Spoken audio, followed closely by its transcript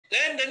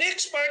the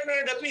next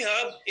partner that we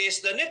have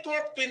is the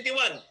Network 21.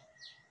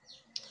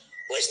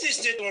 Who is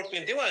this Network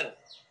 21?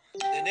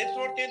 The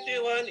Network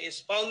 21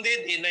 is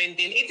founded in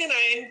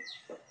 1989,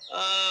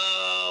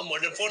 more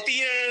than 40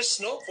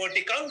 years,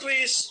 40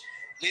 countries,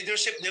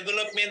 leadership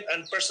development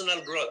and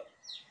personal growth.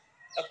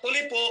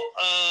 Actually po,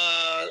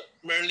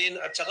 Merlin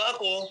at saka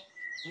ako,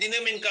 hindi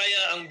namin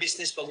kaya ang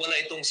business pag wala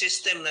itong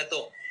system na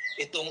to,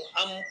 itong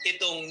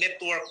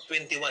Network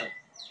 21.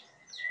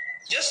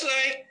 Just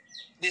like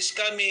this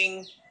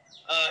coming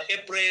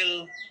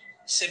April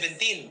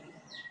 17.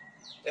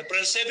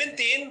 April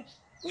 17,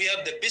 we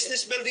have the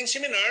business building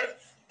seminar.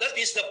 That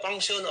is the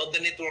function of the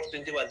Network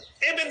 21.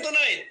 Even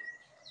tonight,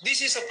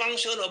 this is a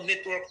function of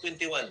Network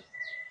 21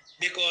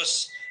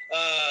 because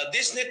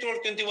this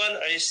Network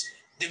 21 is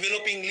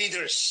developing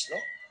leaders,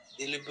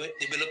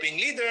 developing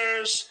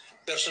leaders,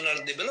 personal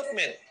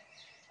development.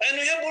 And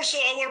we have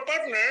also our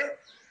partner,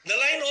 the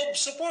line of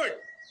support,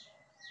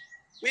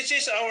 which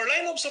is our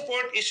line of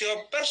support is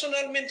your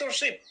personal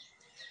mentorship.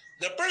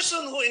 The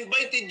person who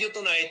invited you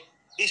tonight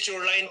is your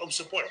line of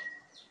support.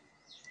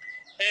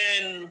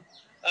 And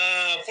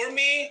for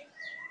me,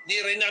 di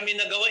rin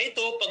namin nagawa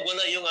ito pag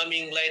wala yung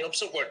aming line of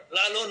support.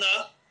 Lalo na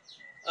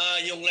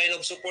yung line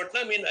of support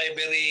namin ay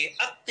very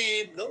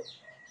active,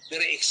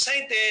 very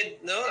excited,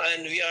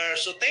 and we are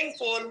so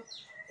thankful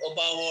of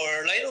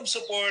our line of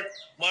support,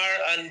 Mar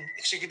and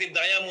Executive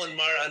Diamond,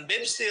 Mar and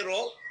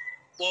Bebstero,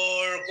 for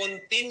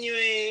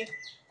continue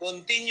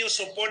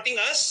supporting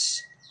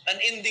us and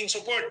ending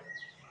support.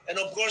 And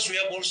of course, we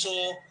have also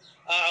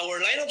our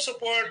line of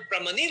support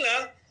from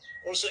Manila,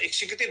 also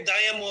Executive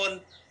Diamond,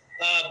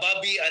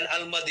 Bobby and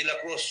Alma de la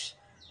Cruz.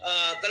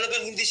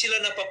 Talagang hindi sila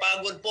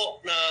napapagod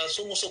po na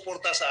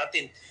sumusuporta sa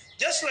atin.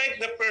 Just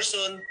like the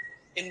person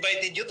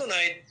invited you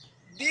tonight,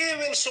 they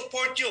will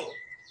support you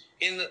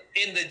in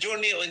the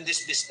journey in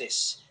this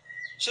business.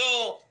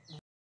 So,